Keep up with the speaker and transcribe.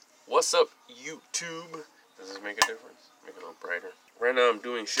What's up, YouTube? Does this make a difference? Make it a little brighter. Right now I'm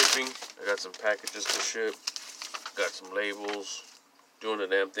doing shipping. I got some packages to ship. Got some labels. Doing the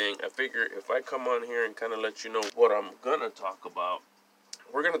damn thing. I figure if I come on here and kind of let you know what I'm gonna talk about,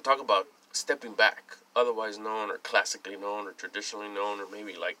 we're gonna talk about stepping back, otherwise known or classically known or traditionally known or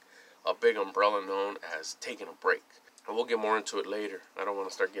maybe like a big umbrella known as taking a break. And we'll get more into it later. I don't want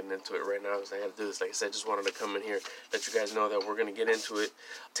to start getting into it right now because I got to do this. Like I said, just wanted to come in here, let you guys know that we're going to get into it.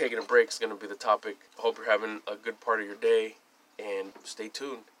 Taking a break is going to be the topic. Hope you're having a good part of your day, and stay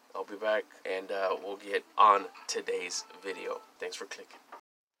tuned. I'll be back, and we'll get on today's video. Thanks for clicking.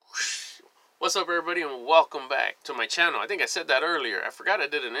 What's up, everybody, and welcome back to my channel. I think I said that earlier. I forgot I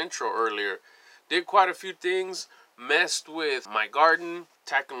did an intro earlier. Did quite a few things. Messed with my garden,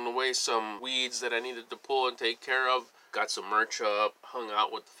 tackling away some weeds that I needed to pull and take care of. Got some merch up, hung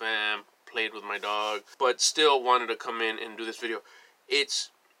out with the fam, played with my dog, but still wanted to come in and do this video. I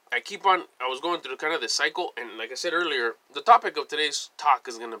was going through kind of this cycle, and like I said earlier, the topic of today's talk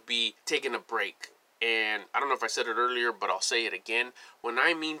is going to be taking a break. And I don't know if I said it earlier, but I'll say it again. When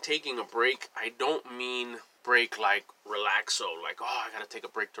I mean taking a break, I don't mean break like relaxo, like, oh, I gotta take a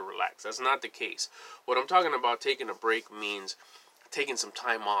break to relax. That's not the case. What I'm talking about taking a break means taking some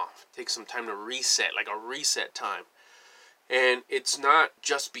time off, take some time to reset, like a reset time. And it's not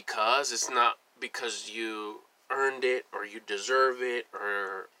just because, it's not because you earned it or you deserve it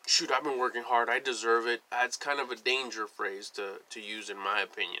or shoot, I've been working hard, I deserve it. That's kind of a danger phrase to use in my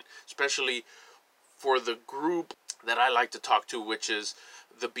opinion, especially for the group that I like to talk to, which is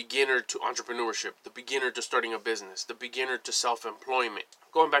the beginner to entrepreneurship, the beginner to starting a business, the beginner to self-employment.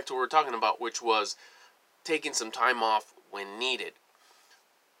 Going back to what we're talking about, which was taking some time off when needed.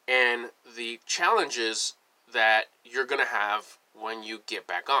 And the challenges that you're going to have when you get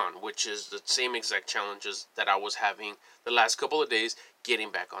back on, which is the same exact challenges that I was having the last couple of days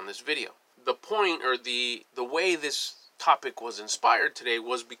getting back on this video. The point or the way this topic was inspired today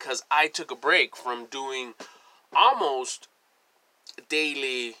was because I took a break from doing almost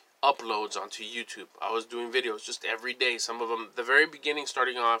daily uploads onto YouTube. I was doing videos just every day. Some of them, the very beginning,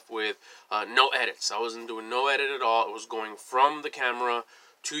 starting off with no edits. I wasn't doing no edit at all. It was going from the camera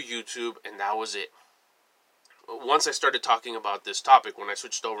to YouTube, and that was it. Once I started talking about this topic, when I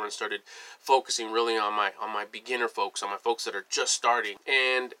switched over and started focusing really on my beginner folks, on my folks that are just starting,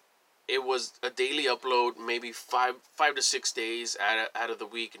 and it was a daily upload, maybe five to 6 days out of the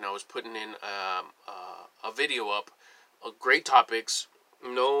week, and I was putting in a video up, great topics,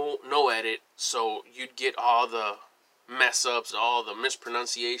 no edit, so you'd get all the mess ups, all the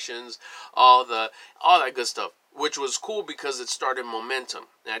mispronunciations, all that good stuff, which was cool because it started momentum.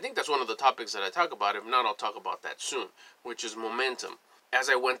 And I think that's one of the topics that I talk about. If not, I'll talk about that soon, which is momentum. As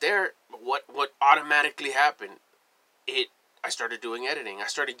I went there, what automatically happened? I started doing editing. I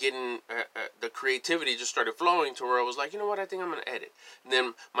started getting the creativity just started flowing to where I was like, you know what, I think I'm going to edit. And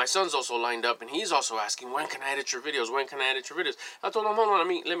then my son's also lined up, and he's also asking, when can I edit your videos? When can I edit your videos? I told him, hold on,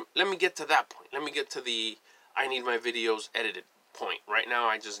 let me get to that point. Let me get to the I need my videos edited point. Right now,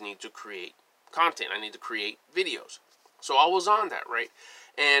 I just need to create content. I need to create videos. So I was on that, right?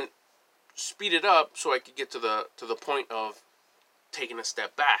 And speed it up so I could get to the point of taking a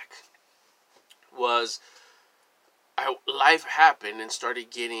step back was life happened and started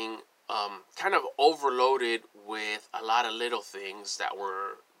getting kind of overloaded with a lot of little things that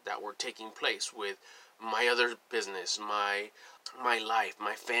were taking place with my other business, my life,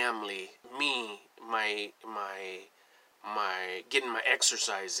 my family, me, my getting my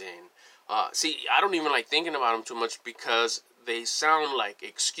exercise in. See, I don't even like thinking about them too much because they sound like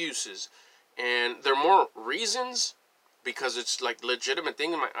excuses, and they're more reasons because it's like legitimate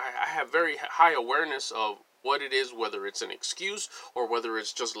thing. I have very high awareness of what it is, whether it's an excuse or whether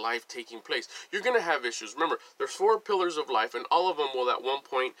it's just life taking place. You're going to have issues. Remember, there's 4 pillars of life, and all of them will at one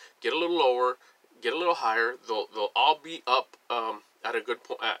point get a little lower, get a little higher. They'll all be up at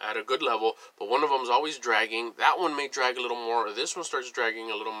a good level, but one of them is always dragging. That one may drag a little more, or this one starts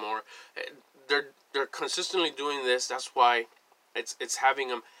dragging a little more. They're consistently doing this. That's why it's having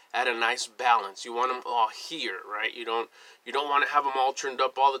them at a nice balance. You want them all here, right? You don't want to have them all turned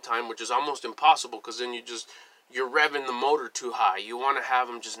up all the time, which is almost impossible because then you're revving the motor too high. You want to have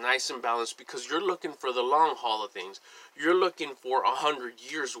them just nice and balanced because you're looking for the long haul of things. You're looking for 100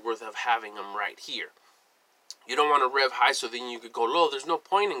 years worth of having them right here. You don't want to rev high so then you could go low. There's no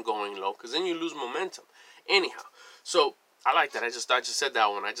point in going low because then you lose momentum. Anyhow, so I like that. I just said that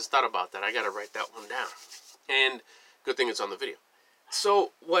one. I just thought about that. I got to write that one down. And good thing it's on the video.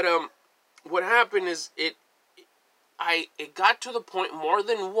 So what happened is it got to the point more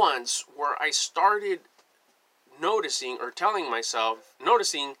than once where I started noticing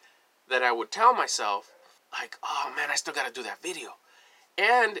that I would tell myself, like, oh man, I still got to do that video.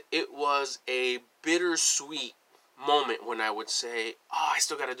 And it was a bittersweet moment when I would say, oh, I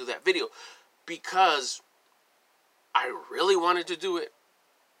still got to do that video, because I really wanted to do it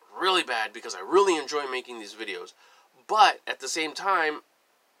really bad, because I really enjoy making these videos. But at the same time,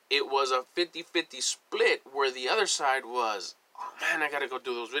 it was a 50-50 split where the other side was, oh man, I got to go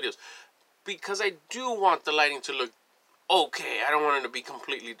do those videos, because I do want the lighting to look okay. I don't want it to be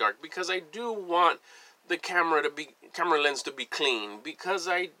completely dark, because I do want the camera lens to be clean, because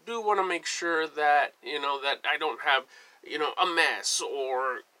I do want to make sure that, that I don't have, a mess,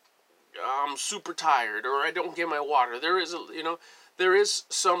 or I'm super tired, or I don't get my water. There is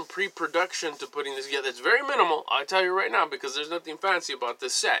some pre-production to putting this together. It's very minimal, I tell you right now, because there's nothing fancy about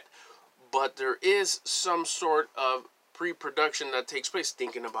this set. But there is some sort of pre-production that takes place,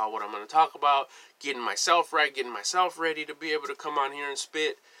 thinking about what I'm going to talk about, getting myself right, getting myself ready to be able to come on here and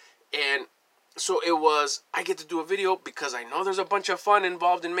spit. And so it was, I get to do a video because I know there's a bunch of fun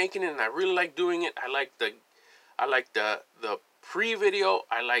involved in making it, and I really like doing it. I like the pre-video,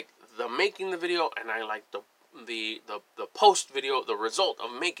 I like the making the video, and I like the post video, the result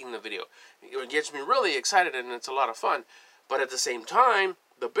of making the video. It gets me really excited, and it's a lot of fun. But at the same time,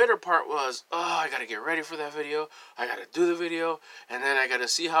 the bitter part was, oh, I gotta get ready for that video, I gotta do the video, and then I gotta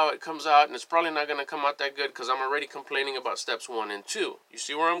see how it comes out, and it's probably not gonna come out that good because I'm already complaining about steps 1 and 2. You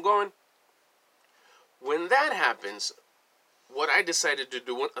see where I'm going? When that happens, what I decided to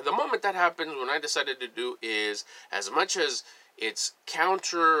do, the moment that happens, when I decided to do is, as much as it's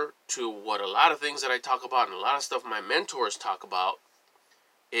counter to what a lot of things that I talk about and a lot of stuff my mentors talk about,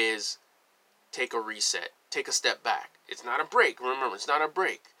 is take a reset, take a step back. It's not a break. Remember, it's not a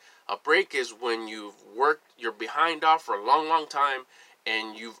break. A break is when you've worked your behind off for a long, long time,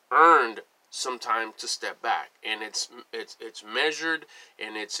 and you've earned some time to step back, and it's measured,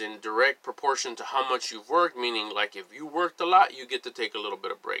 and it's in direct proportion to how much you've worked. Meaning, like, if you worked a lot, you get to take a little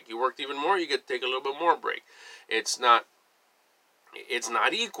bit of break. You worked even more, you get to take a little bit more break. It's not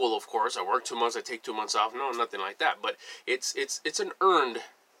equal, of course. I work 2 months, I take 2 months off. No, nothing like that. But it's an earned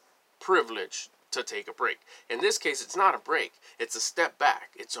privilege to take a break. In this case, it's not a break. It's a step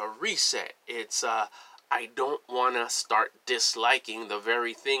back. It's a reset. It's I don't want to start disliking the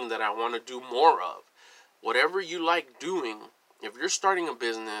very thing that I want to do more of. Whatever you like doing, if you're starting a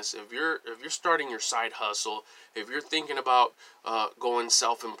business, if you're starting your side hustle, if you're thinking about going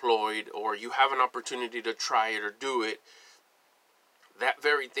self-employed, or you have an opportunity to try it or do it, that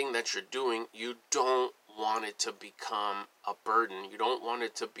very thing that you're doing, you don't want it to become a burden. You don't want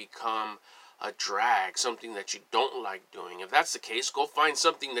it to become a drag, something that you don't like doing. If that's the case, go find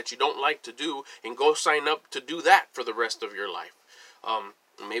something that you don't like to do and go sign up to do that for the rest of your life.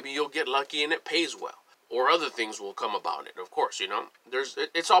 Maybe you'll get lucky and it pays well, or other things will come about it. Of course,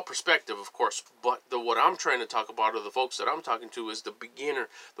 it's all perspective, of course. But what I'm trying to talk about, or the folks that I'm talking to, is the beginner,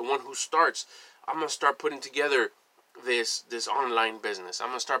 the one who starts. I'm gonna start putting together this online business. I'm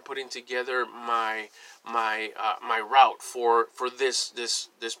gonna start putting together my route for this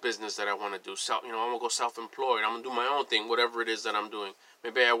business that I want to do. I'm gonna go self-employed. I'm gonna do my own thing, whatever it is that I'm doing.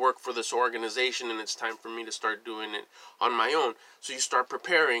 Maybe I work for this organization and it's time for me to start doing it on my own. So you start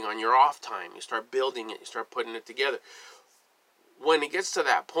preparing on your off time. You start building it. You start putting it together. When it gets to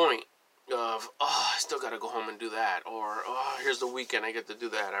that point of, oh, I still got to go home and do that, or, oh, here's the weekend, I get to do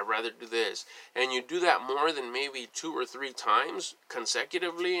that, I'd rather do this, and you do that more than maybe 2 or 3 times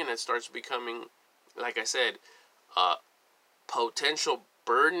consecutively, and it starts becoming, like I said, a potential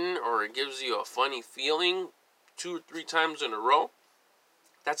burden, or it gives you a funny feeling 2 or 3 times in a row,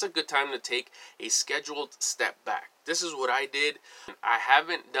 that's a good time to take a scheduled step back. This is what I did. I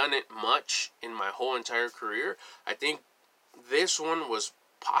haven't done it much in my whole entire career. I think this one was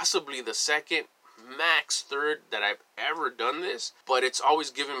possibly the second, max third, that I've ever done this, but it's always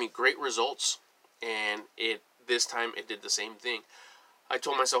given me great results, and this time it did the same thing. I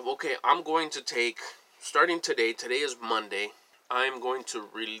told myself, okay, I'm going to take, starting today is Monday, I'm going to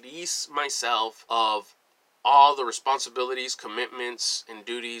release myself of all the responsibilities, commitments, and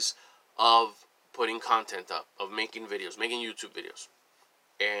duties of putting content up, of making videos, making YouTube videos.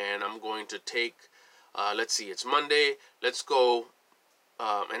 And I'm going to take, let's see, it's Monday, let's go.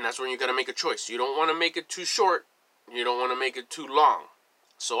 And that's when you got to make a choice. You don't want to make it too short. You don't want to make it too long.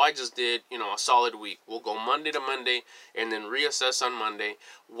 So I just did, a solid week. We'll go Monday to Monday and then reassess on Monday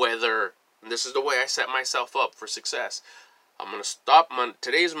whether, and this is the way I set myself up for success. I'm going to stop.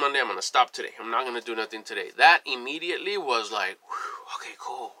 Today is Monday. I'm going to stop today. I'm not going to do nothing today. That immediately was like, whew, okay,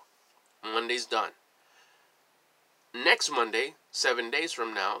 cool. Monday's done. Next Monday, 7 days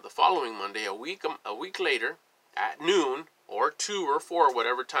from now, the following Monday, a week later, at noon, or 2 or 4,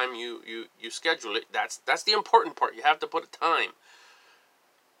 whatever time you schedule it. That's the important part. You have to put a time.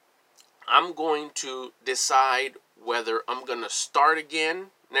 I'm going to decide whether I'm going to start again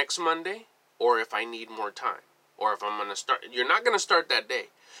next Monday or if I need more time. Or if I'm going to start. You're not going to start that day.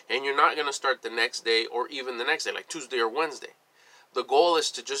 And you're not going to start the next day or even the next day, like Tuesday or Wednesday. The goal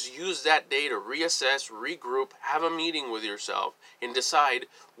is to just use that day to reassess, regroup, have a meeting with yourself, and decide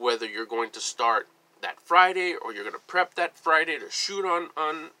whether you're going to start that Friday or you're going to prep that Friday to shoot on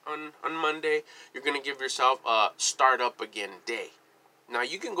Monday. You're going to give yourself a start up again day. Now,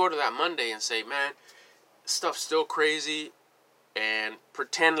 you can go to that Monday and say, man, stuff's still crazy, and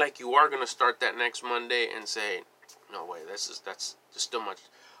pretend like you are going to start that next Monday and say, no way, that's just still much.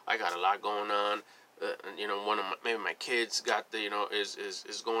 I got a lot going on. Maybe my kids got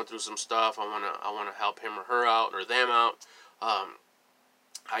is going through some stuff. I wanna help him or her out or them out.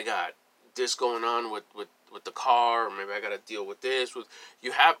 I got this going on with the car, or maybe I got to deal with this.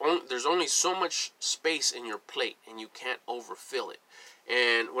 There's only so much space in your plate, and you can't overfill it.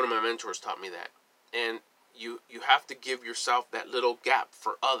 And one of my mentors taught me that. And you have to give yourself that little gap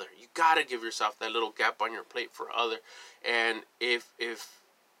for other. You gotta give yourself that little gap on your plate for other. And if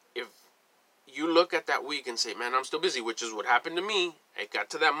you look at that week and say, man, I'm still busy, which is what happened to me. I got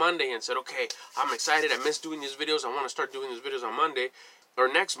to that Monday and said, okay, I'm excited. I miss doing these videos. I want to start doing these videos on Monday or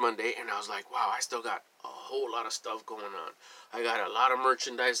next Monday. And I was like, wow, I still got a whole lot of stuff going on. I got a lot of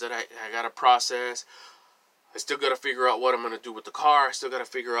merchandise that I got to process. I still got to figure out what I'm going to do with the car. I still got to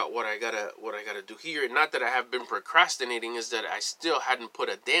figure out what I got to do here. And not that I have been procrastinating, is that I still hadn't put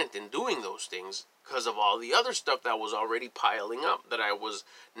a dent in doing those things because of all the other stuff that was already piling up that I was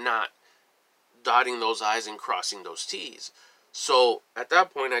not dotting those I's and crossing those T's. So at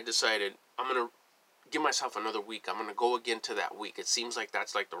that point, I decided I'm going to give myself another week. I'm going to go again to that week. It seems like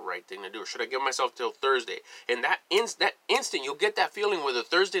that's like the right thing to do. Or should I give myself till Thursday? And that instant, you'll get that feeling whether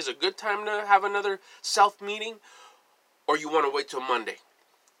Thursday's a good time to have another self-meeting or you want to wait till Monday.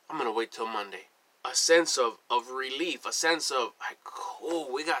 I'm going to wait till Monday. A sense of relief, a sense of like,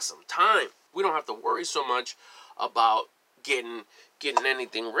 oh, we got some time. We don't have to worry so much about getting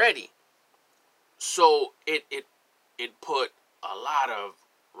anything ready. So it put a lot of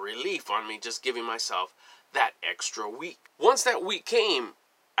relief on me just giving myself that extra week. Once that week came,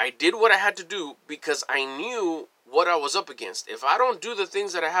 I did what I had to do because I knew what I was up against. If I don't do the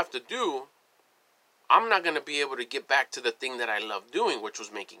things that I have to do, I'm not going to be able to get back to the thing that I love doing, which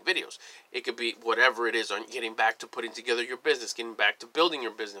was making videos. It could be whatever it is, on getting back to putting together your business, getting back to building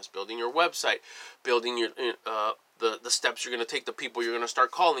your business, building your website, building your the steps you're going to take, the people you're going to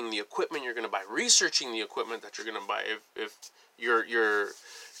start calling, the equipment you're going to buy, researching the equipment that you're going to buy if your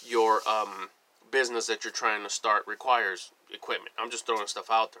business that you're trying to start requires equipment. I'm just throwing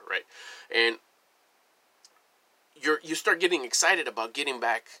stuff out there, right? And you start getting excited about getting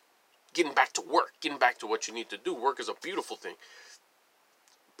back to work, getting back to what you need to do. Work is a beautiful thing.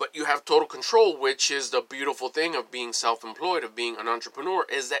 But you have total control, which is the beautiful thing of being self-employed, of being an entrepreneur,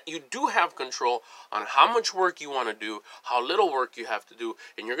 is that you do have control on how much work you want to do, how little work you have to do,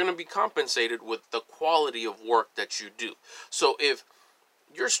 and you're going to be compensated with the quality of work that you do. So if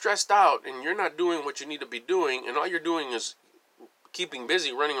you're stressed out and you're not doing what you need to be doing, and all you're doing is keeping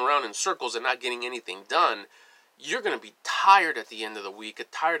busy, running around in circles and not getting anything done, you're going to be tired at the end of the week,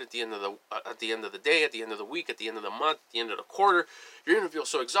 tired at the end of the day, at the end of the week, at the end of the month, at the end of the quarter. You're going to feel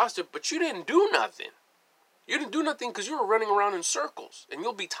so exhausted, but you didn't do nothing. You didn't do nothing because you were running around in circles, and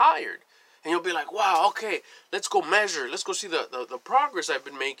you'll be tired. And you'll be like, wow, okay, let's go measure. Let's go see the progress I've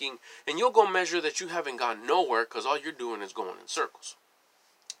been making. And you'll go measure that you haven't gone nowhere because all you're doing is going in circles.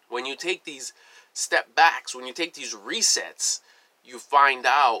 When you take these step backs, when you take these resets, you find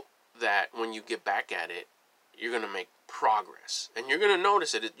out that when you get back at it, you're gonna make progress, and you're gonna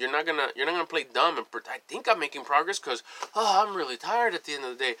notice it. You're not gonna play dumb and I think I'm making progress because I'm really tired at the end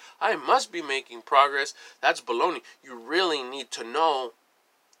of the day. I must be making progress. That's baloney. You really need to know.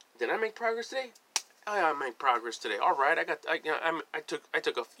 Did I make progress today? Oh yeah, I made progress today. All right, I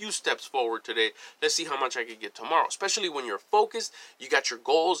took a few steps forward today. Let's see how much I could get tomorrow. Especially when you're focused, you got your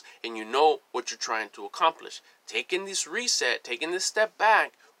goals, and you know what you're trying to accomplish. Taking this reset, taking this step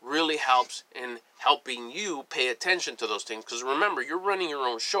back, really helps in helping you pay attention to those things. Because remember, you're running your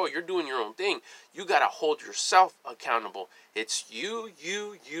own show. You're doing your own thing. You got to hold yourself accountable. It's you,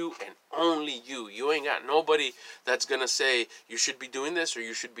 and only you. You ain't got nobody that's going to say you should be doing this or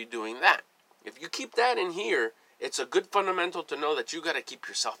you should be doing that. If you keep that in here, it's a good fundamental to know that you got to keep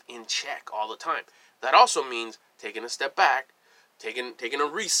yourself in check all the time. That also means taking a step back, taking a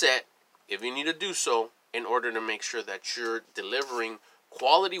reset if you need to do so in order to make sure that you're delivering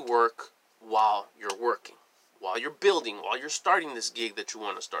quality work while you're working. while you're building, while you're starting this gig that you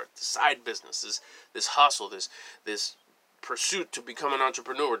want to start, the side business, this hustle, this pursuit to become an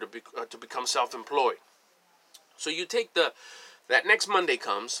entrepreneur, to become self-employed. So you take that next Monday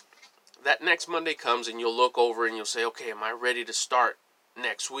comes, and you'll look over and you'll say, okay, am I ready to start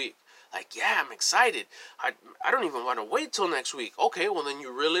next week? Like, yeah, I'm excited. I don't even want to wait till next week. Okay, well then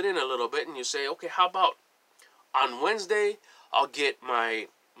you reel it in a little bit and you say, okay, how about on Wednesday, I'll get my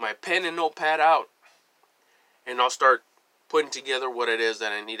pen and notepad out and I'll start putting together what it is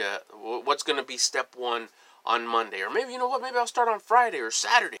that I need what's going to be step one on Monday. Or maybe, you know what, maybe I'll start on Friday or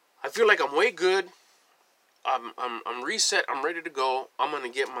Saturday. I feel like I'm way good. I'm reset. I'm ready to go. I'm gonna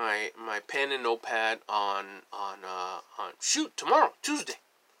get my pen and notepad on tomorrow, Tuesday,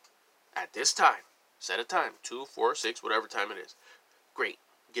 at this time. Set a time, 2, 4, 6, whatever time it is. Great.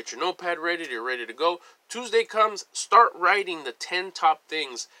 Get your notepad ready. You're ready to go. Tuesday comes. Start writing the 10 top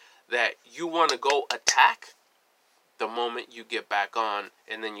things that you want to go attack the moment you get back on,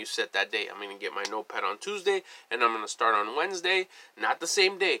 and then you set that day. I'm gonna get my notepad on Tuesday, and I'm gonna start on Wednesday. Not the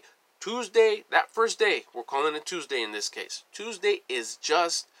same day. Tuesday, that first day, we're calling it Tuesday in this case. Tuesday is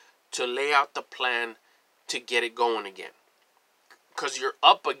just to lay out the plan to get it going again. Because you're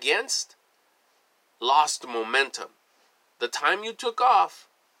up against lost momentum. The time you took off,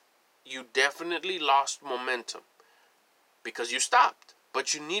 you definitely lost momentum because you stopped.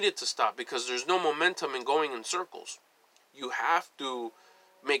 But you needed to stop because there's no momentum in going in circles. You have to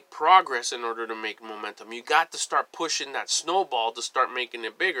make progress in order to make momentum. You got to start pushing that snowball to start making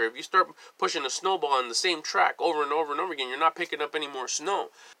it bigger. If you start pushing a snowball on the same track over and over and over again, you're not picking up any more snow.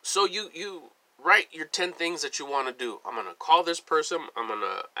 So you write your 10 things that you want to do. I'm going to call this person. I'm going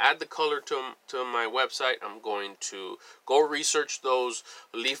to add the color to my website. I'm going to go research those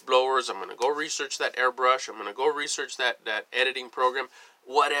leaf blowers. I'm going to go research that airbrush. I'm going to go research that editing program.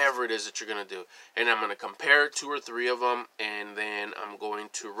 Whatever it is that you're going to do. And I'm going to compare 2 or 3 of them. And then I'm going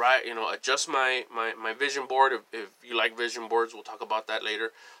to adjust my vision board. If you like vision boards, we'll talk about that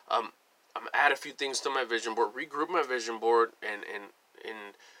later. I'm going to add a few things to my vision board, regroup my vision board, and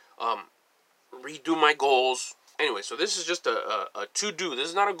redo my goals. Anyway, so this is just a to-do. This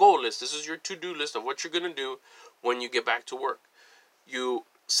is not a goal list. This is your to-do list of what you're going to do when you get back to work. You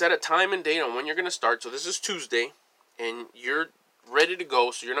set a time and date on when you're going to start. So this is Tuesday, and you're ready to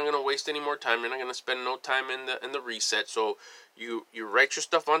go, so you're not going to waste any more time. You're not going to spend no time in the reset. So you write your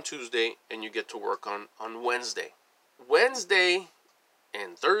stuff on Tuesday and you get to work on Wednesday. Wednesday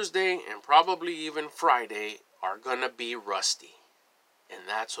and Thursday and probably even Friday are going to be rusty, and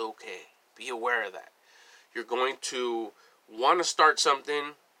that's okay. Be aware of that. You're going to want to start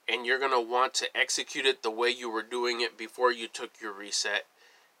something and you're going to want to execute it the way you were doing it before you took your reset.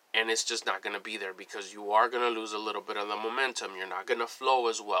 And it's just not going to be there because you are going to lose a little bit of the momentum. You're not going to flow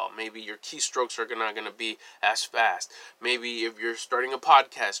as well. Maybe your keystrokes are not going to be as fast. Maybe if you're starting a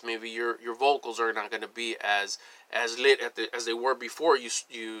podcast, maybe your vocals are not going to be as lit as they were before you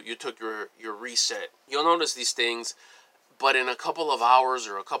took your reset. You'll notice these things, but in a couple of hours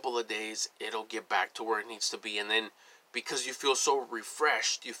or a couple of days, it'll get back to where it needs to be. And then because you feel so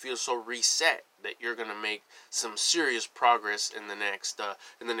refreshed, you feel so reset, that you're going to make some serious progress in the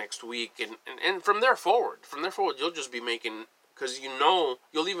next week, and from there forward, you'll just be making, because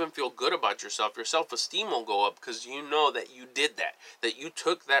you'll even feel good about yourself. Your self-esteem will go up because you know that you did that you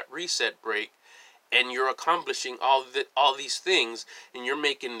took that reset break, and you're accomplishing all these things, and you're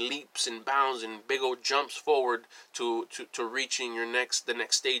making leaps and bounds and big old jumps forward to reaching the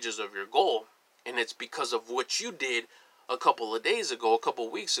next stages of your goal. And it's because of what you did a couple of days ago, a couple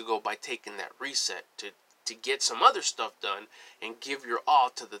of weeks ago, by taking that reset to get some other stuff done and give your all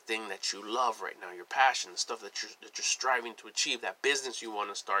to the thing that you love right now, your passion, the stuff that you're striving to achieve, that business you want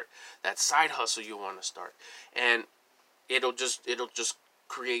to start, that side hustle you want to start. And it'll just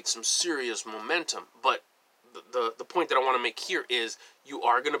create some serious momentum. But the point that I want to make here is you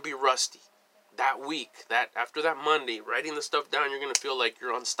are going to be rusty. That week, after that Monday, writing the stuff down, you're going to feel like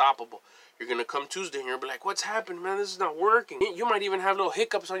you're unstoppable. You're going to come Tuesday and you're going to be like, what's happened, man? This is not working. You might even have little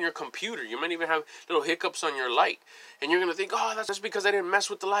hiccups on your computer. You might even have little hiccups on your light. And you're going to think, oh, that's just because I didn't mess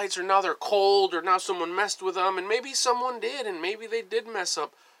with the lights, or now they're cold, or now someone messed with them. And maybe someone did, and maybe they did mess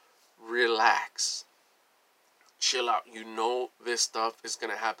up. Relax. Chill out. You know this stuff is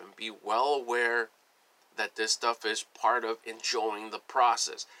going to happen. Be well aware that this stuff is part of enjoying the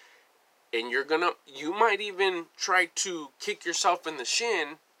process. And you might even try to kick yourself in the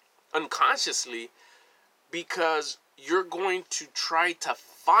shin unconsciously, because you're going to try to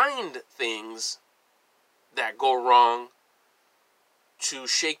find things that go wrong to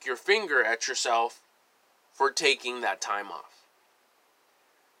shake your finger at yourself for taking that time off.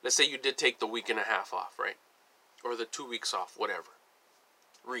 Let's say you did take the week and a half off, right? or the 2 weeks off, whatever.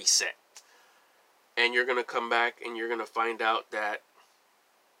 Reset. And you're going to come back and you're going to find out that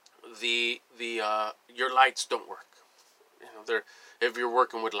your lights don't work. You know, if you're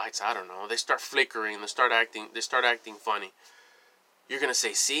working with lights, I don't know, they start flickering, they start acting funny. You're going to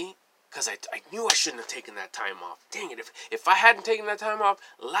say, see, because I knew I shouldn't have taken that time off. Dang it, if I hadn't taken that time off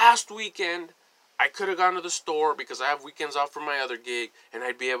last weekend, I could have gone to the store because I have weekends off from my other gig, and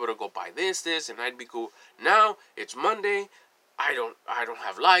I'd be able to go buy this, and I'd be cool. Now, it's Monday, I don't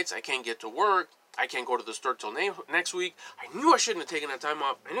have lights, I can't get to work, I can't go to the store till next week. I knew I shouldn't have taken that time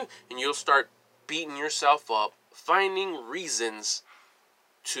off. I knew. And you'll start beating yourself up, finding reasons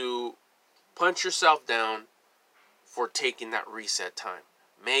to punch yourself down for taking that reset time.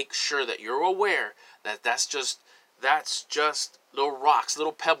 Make sure that you're aware that that's just little rocks,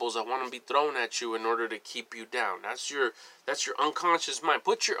 little pebbles that want to be thrown at you in order to keep you down. That's your unconscious mind.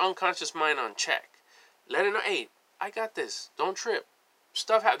 Put your unconscious mind on check. Let it know, hey, I got this. Don't trip.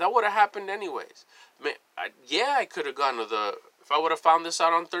 That would have happened anyways. I could have gone to if I would have found this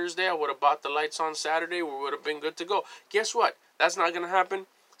out on Thursday, I would have bought the lights on Saturday. We would have been good to go. Guess what? That's not going to happen.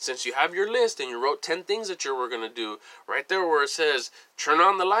 Since you have your list and you wrote 10 things that you were going to do, right there where it says turn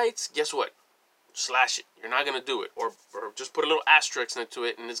on the lights, guess what? Slash it. You're not going to do it. Or just put a little asterisk next to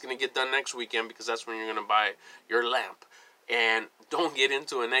it, and it's going to get done next weekend because that's when you're going to buy your lamp. And don't get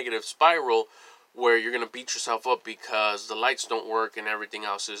into a negative spiral where you're going to beat yourself up because the lights don't work and everything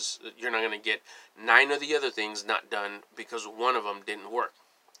else you're not going to get 9 of the other things not done because one of them didn't work.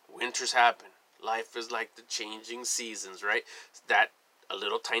 Winters happen. Life is like the changing seasons, right? A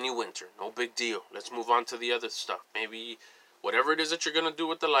little tiny winter, no big deal. Let's move on to the other stuff. Maybe whatever it is that you're going to do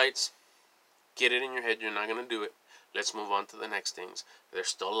with the lights, get it in your head you're not going to do it. Let's move on to the next things. There's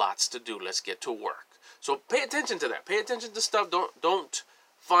still lots to do. Let's get to work. So pay attention to that. Pay attention to stuff. Don't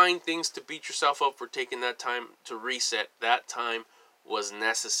find things to beat yourself up for taking that time to reset. That time was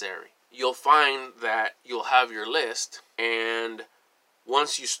necessary. You'll find that you'll have your list, and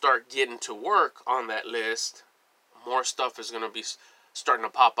once you start getting to work on that list, more stuff is going to be starting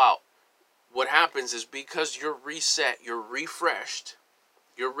to pop out. What happens is because you're reset, you're refreshed,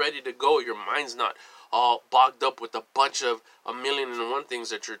 you're ready to go, your mind's not all bogged up with a million and one things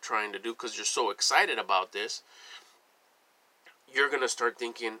that you're trying to do because you're so excited about this. You're going to start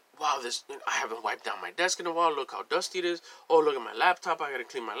thinking, wow, I haven't wiped down my desk in a while. Look how dusty it is. Oh, look at my laptop. I got to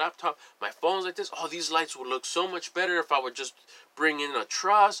clean my laptop. My phone's like this. Oh, these lights would look so much better if I would just bring in a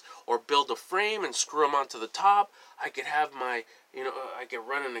truss or build a frame and screw them onto the top. I could have I could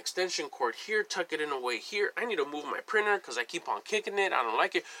run an extension cord here, tuck it in away here. I need to move my printer because I keep on kicking it. I don't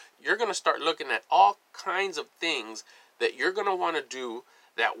like it. You're going to start looking at all kinds of things that you're going to want to do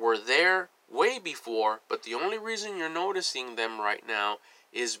that were there way before, but the only reason you're noticing them right now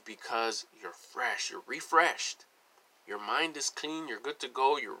is because you're fresh, you're refreshed. Your mind is clean, you're good to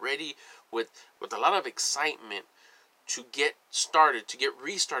go, you're ready with a lot of excitement to get started, to get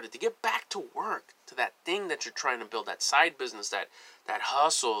restarted, to get back to work, to that thing that you're trying to build, that side business, that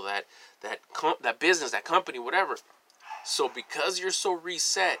hustle, that business, that company, whatever. So because you're so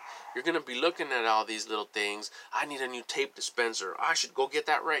reset, you're going to be looking at all these little things. I need a new tape dispenser. I should go get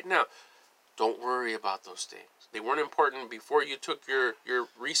that right now. Don't worry about those things. They weren't important before you took your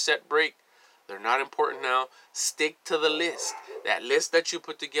reset break. They're not important now. Stick to the list. That list that you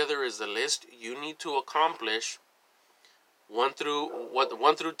put together is the list you need to accomplish. 1 through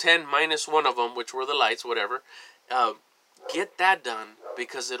 10 minus one of them, which were the lights, whatever. Get that done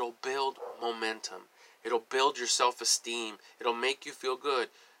because it'll build momentum. It'll build your self-esteem. It'll make you feel good.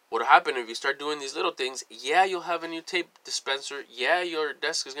 What'll happen if you start doing these little things? Yeah, you'll have a new tape dispenser. Yeah, your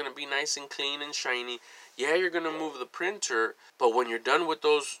desk is going to be nice and clean and shiny. Yeah, you're going to move the printer. But when you're done with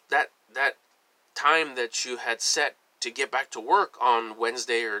that time that you had set to get back to work on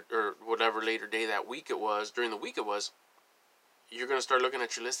Wednesday or whatever later day that week it was, during the week it was, you're going to start looking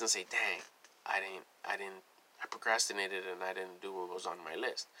at your list and say, dang, I procrastinated and I didn't do what was on my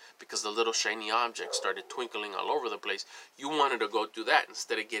list because the little shiny objects started twinkling all over the place. You wanted to go do that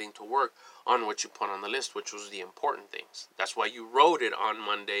instead of getting to work on what you put on the list, which was the important things. That's why you wrote it on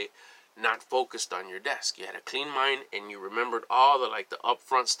Monday, not focused on your desk. You had a clean mind and you remembered all the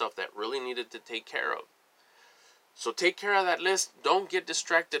upfront stuff that really needed to take care of. So take care of that list. Don't get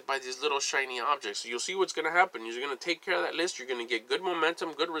distracted by these little shiny objects. You'll see what's going to happen. You're going to take care of that list. You're going to get good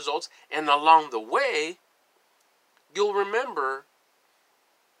momentum, good results. And along the way, you'll remember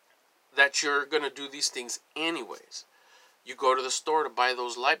that you're going to do these things anyways. you go to the store to buy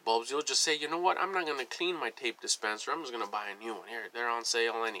those light bulbs, you'll just say, you know what, I'm not going to clean my tape dispenser. I'm just going to buy a new one. Here, they're on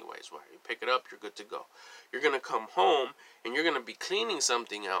sale anyways. Well, you pick it up, you're good to go. You're going to come home, and you're going to be cleaning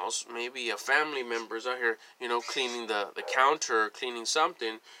something else. Maybe a family member's out here, cleaning the counter, cleaning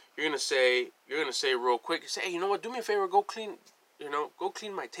something. You're going to say real quick, say, hey, you know what, do me a favor, go clean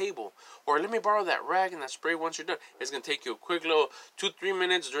my table. Or let me borrow that rag and that spray once you're done. It's going to take you a quick little 2-3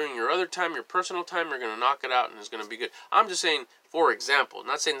 minutes during your other time, your personal time. You're going to knock it out and it's going to be good. I'm just saying, for example,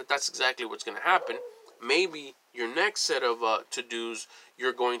 not saying that that's exactly what's going to happen. Maybe your next set of to-dos,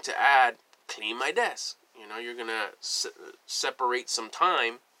 you're going to add, clean my desk. You're going to separate some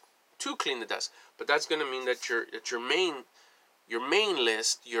time to clean the desk. But that's going to mean that your main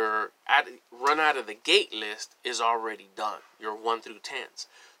list, your run out of the gate list is already done. Your 1 through 10s.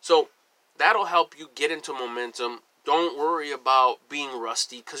 So that'll help you get into momentum. Don't worry about being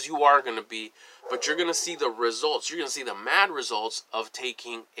rusty, because you are going to be. But you're going to see the results. You're going to see the mad results of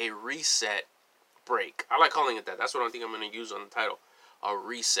taking a reset break. I like calling it that. That's what I think I'm going to use on the title. A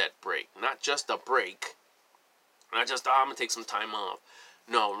reset break. Not just a break. Not just, I'm going to take some time off.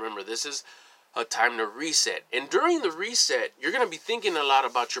 No, remember, this is a time to reset. And during the reset, you're going to be thinking a lot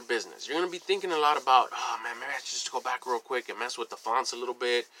about your business. You're going to be thinking a lot about, oh man, maybe I should just go back real quick and mess with the fonts a little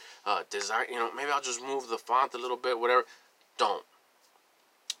bit. Design, maybe I'll just move the font a little bit, whatever. Don't.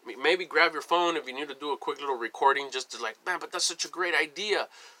 Maybe grab your phone if you need to do a quick little recording, just to man, but that's such a great idea.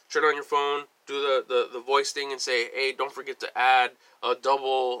 Turn on your phone, do the voice thing and say, hey, don't forget to add a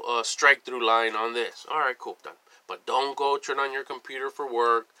double strike through line on this. All right, cool, done. But don't go turn on your computer for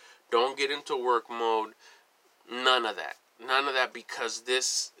work. Don't get into work mode. None of that. None of that, because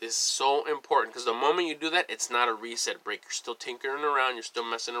this is so important. Because the moment you do that, it's not a reset break. You're still tinkering around. You're still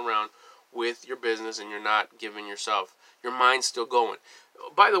messing around with your business, and you're not giving yourself, your mind's still going.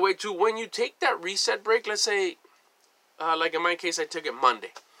 By the way, too, when you take that reset break, let's say, like in my case, I took it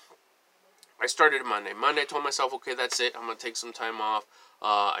Monday. I started Monday. Monday, I told myself, okay, that's it. I'm going to take some time off.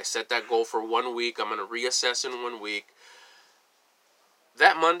 I set that goal for 1 week. I'm going to reassess in 1 week.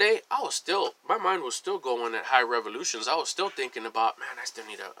 That Monday, my mind was still going at high revolutions. I was still thinking about, man, I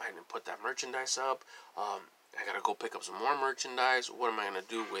didn't put that merchandise up. I gotta go pick up some more merchandise. What am I gonna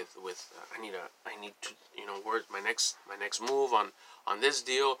do with I need to, where's my next move on this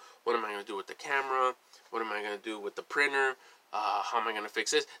deal? What am I gonna do with the camera? What am I gonna do with the printer? How am I gonna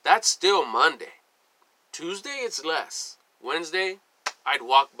fix this? That's still Monday. Tuesday, it's less. Wednesday, I'd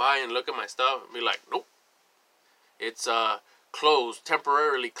walk by and look at my stuff and be like, nope. It's closed,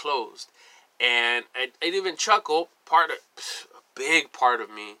 temporarily closed. And I'd even chuckle. A big part of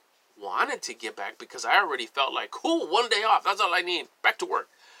me wanted to get back, because I already felt like, cool, 1 day off, that's all I need, back to work.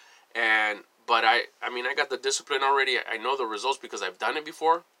 But I got the discipline already. I know the results because I've done it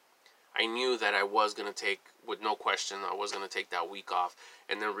before. I knew that I was going to take, with no question, I was going to take that week off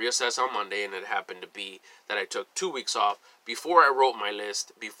and then reassess on Monday. And it happened to be that I took 2 weeks off before I wrote my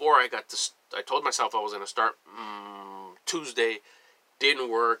list, before I told myself I was going to start Tuesday.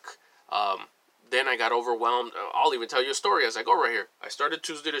 Didn't work. Then I got overwhelmed. I'll even tell you a story as I go right here. I started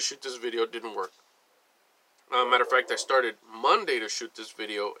Tuesday to shoot this video. It didn't work. Matter of fact, I started Monday to shoot this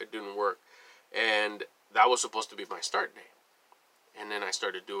video. It didn't work. And that was supposed to be my start day. And then I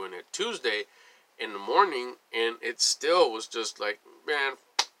started doing it Tuesday in the morning, and it still was just like, man,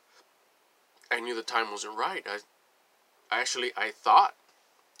 I knew the time wasn't right. I thought,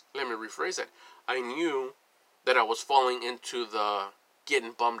 let me rephrase that. I knew that I was falling into the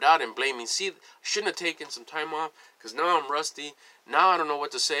getting bummed out and blaming. See, I shouldn't have taken some time off, because now I'm rusty. Now I don't know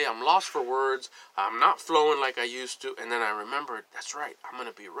what to say. I'm lost for words. I'm not flowing like I used to. And then I remembered, that's right, I'm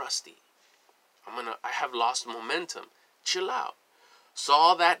going to be rusty. I have lost momentum. Chill out.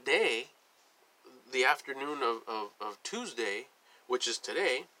 Saw that day, the afternoon of Tuesday, which is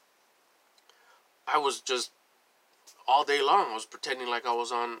today, I was just all day long, I was pretending like I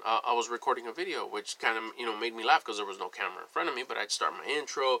was recording a video, which kind of, made me laugh because there was no camera in front of me. But I'd start my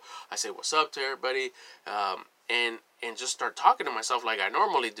intro, I say what's up to everybody, and just start talking to myself like I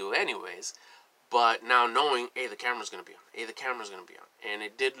normally do anyways. But now knowing, hey, the camera's going to be on. Hey, the camera's going to be on. And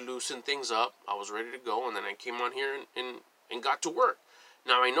it did loosen things up. I was ready to go, and then I came on here and got to work.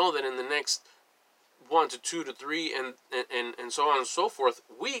 Now I know that in the next 1 to 2 to 3 and so on and so forth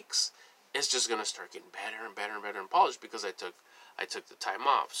weeks, it's just gonna start getting better and better and better and polished, because I took the time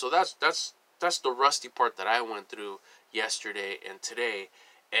off. So that's the rusty part that I went through yesterday and today.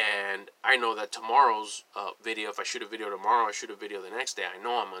 And I know that tomorrow's video, if I shoot a video tomorrow, I shoot a video the next day, I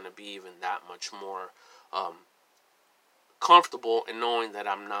know I'm gonna be even that much more comfortable in knowing that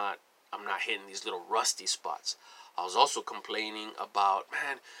I'm not hitting these little rusty spots. I was also complaining about,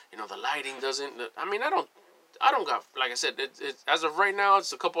 man, the lighting doesn't. I don't got, like I said, as of right now,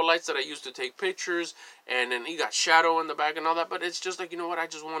 it's a couple lights that I used to take pictures, and then you got shadow in the back and all that, but it's just like, you know what, I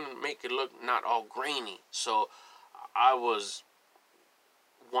just want to make it look not all grainy. So I was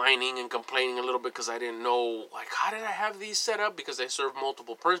whining and complaining a little bit because I didn't know, like, how did I have these set up, because they serve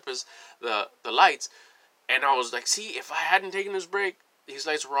multiple purpose, the lights. And I was like, see, if I hadn't taken this break, these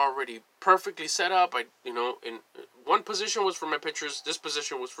lights were already perfectly set up. I, you know, in one position was for my pictures, this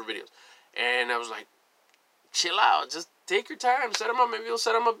position was for videos. And I was like, chill out, just take your time, set them up, maybe you'll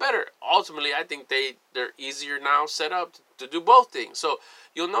set them up better. Ultimately, I think they're easier now set up to do both things. So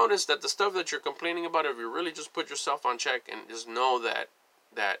you'll notice that the stuff that you're complaining about, if you really just put yourself on check and just know that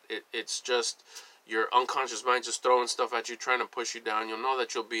it's just your unconscious mind just throwing stuff at you, trying to push you down, you'll know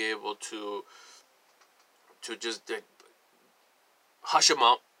that you'll be able to just hush them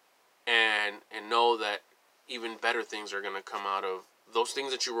up and know that even better things are going to come out of those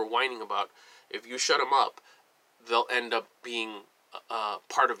things that you were whining about. If you shut them up, they'll end up being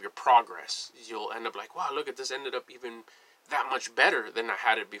part of your progress. You'll end up like, wow, look at this, ended up even that much better than I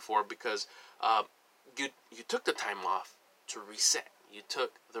had it before, because you took the time off to reset. You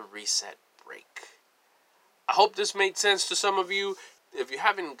took the reset break. I hope this made sense to some of you. If you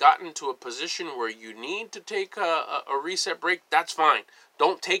haven't gotten to a position where you need to take a reset break, that's fine.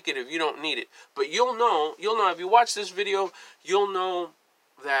 Don't take it if you don't need it. But you'll know if you watch this video, you'll know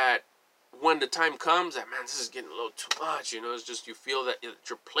that when the time comes that, man, this is getting a little too much, you know, it's just, you feel that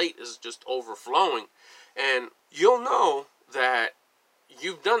your plate is just overflowing. And you'll know that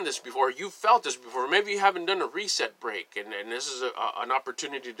you've done this before, you've felt this before. Maybe you haven't done a reset break, and this is an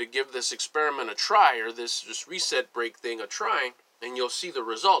opportunity to give this experiment a try, or this reset break thing a try, and you'll see the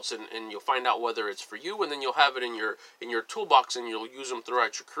results, and you'll find out whether it's for you, and then you'll have it in your toolbox, and you'll use them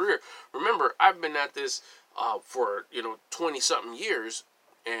throughout your career. Remember, I've been at this for 20-something years,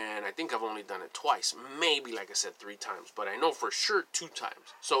 and I think I've only done it twice, maybe, like I said, 3 times, but I know for sure 2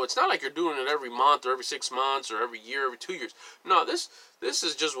 times. So it's not like you're doing it every month or every 6 months or every year, every 2 years. No, this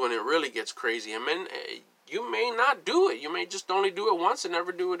is just when it really gets crazy. I mean, you may not do it. You may just only do it once and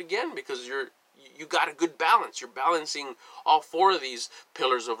never do it again, because you got a good balance. You're balancing all 4 of these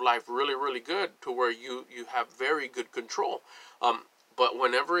pillars of life really, really good, to where you have very good control. But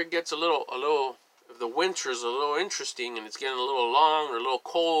whenever it gets a little, if the winter's a little interesting and it's getting a little long or a little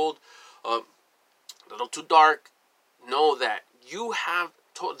cold, a little too dark, know that you have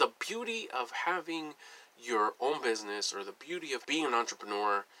the beauty of having your own business, or the beauty of being an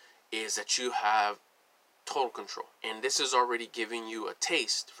entrepreneur, is that you have total control. And this is already giving you a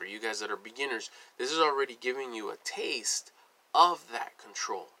taste. For you guys that are beginners, this is already giving you a taste of that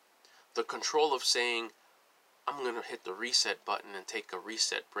control. The control of saying, I'm going to hit the reset button and take a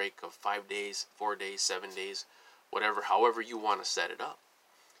reset break of 5 days, 4 days, 7 days, whatever, however you want to set it up.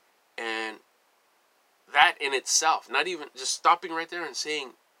 And that in itself, not even just stopping right there and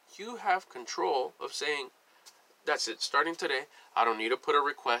saying, you have control of saying, that's it, starting today, I don't need to put a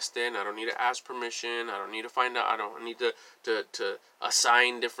request in, I don't need to ask permission, I don't need to find out, I don't need to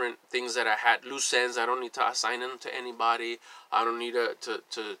assign different things that I had, loose ends, I don't need to assign them to anybody, I don't need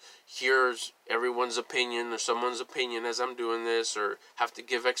to hear everyone's opinion or someone's opinion as I'm doing this, or have to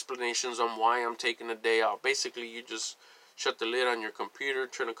give explanations on why I'm taking a day off. Basically, you just shut the lid on your computer,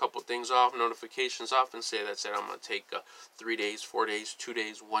 turn a couple things off, notifications off, and say, that's it, I'm going to take 3 days, 4 days, 2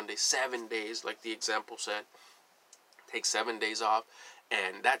 days, 1 day, 7 days, like the example said. Take 7 days off,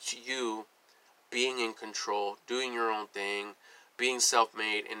 and that's you being in control, doing your own thing, being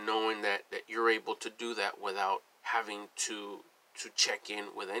self-made, and knowing that you're able to do that without having to check in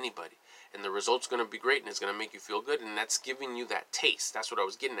with anybody. And the result's going to be great, and it's going to make you feel good, and that's giving you that taste. That's what I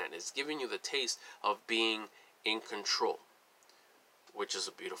was getting at. It's giving you the taste of being in control, which is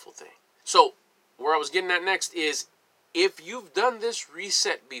a beautiful thing. So where I was getting at next is, if you've done this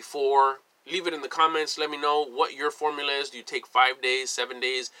reset before, leave it in the comments. Let me know what your formula is. Do you take 5 days, 7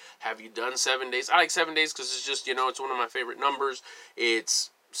 days? Have you done 7 days? I like 7 days because it's just, it's one of my favorite numbers. It's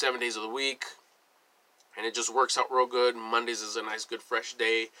 7 days of the week, and it just works out real good. Mondays is a nice, good, fresh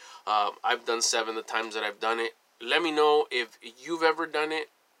day. I've done 7 the times that I've done it. Let me know if you've ever done it,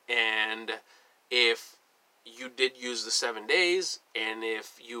 and if you did use the 7 days, and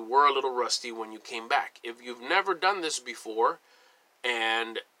if you were a little rusty when you came back. If you've never done this before,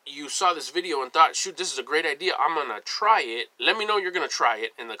 and you saw this video and thought, shoot, this is a great idea, I'm going to try it, let me know you're going to try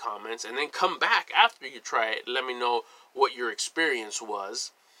it in the comments, and then come back after you try it. Let me know what your experience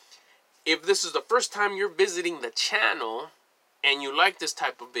was. If this is the first time you're visiting the channel, and you like this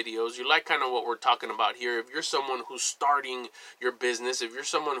type of videos, you like kind of what we're talking about here, if you're someone who's starting your business, if you're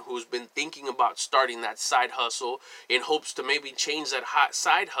someone who's been thinking about starting that side hustle in hopes to maybe change that hot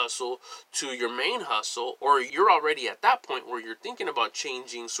side hustle to your main hustle, or you're already at that point where you're thinking about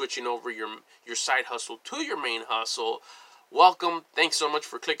switching over your side hustle to your main hustle, welcome. Thanks so much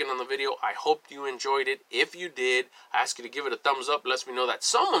for clicking on the video. I hope you enjoyed it. If you did, I ask you to give it a thumbs up. It lets me know that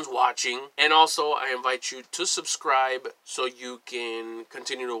someone's watching. And also, I invite you to subscribe so you can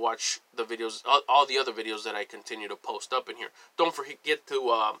continue to watch the videos, all the other videos that I continue to post up in here. Don't forget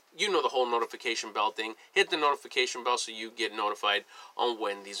to, the whole notification bell thing. Hit the notification bell so you get notified on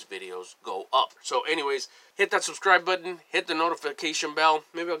when these videos go up. So anyways, hit that subscribe button. Hit the notification bell.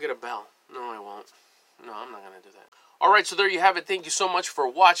 Maybe I'll get a bell. No, I won't. No, I'm not going to do that. Alright, so there you have it. Thank you so much for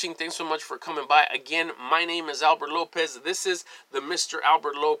watching. Thanks so much for coming by. Again, my name is Albert Lopez. This is the Mr.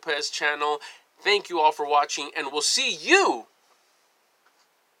 Albert Lopez channel. Thank you all for watching, and we'll see you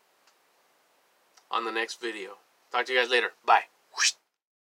on the next video. Talk to you guys later. Bye.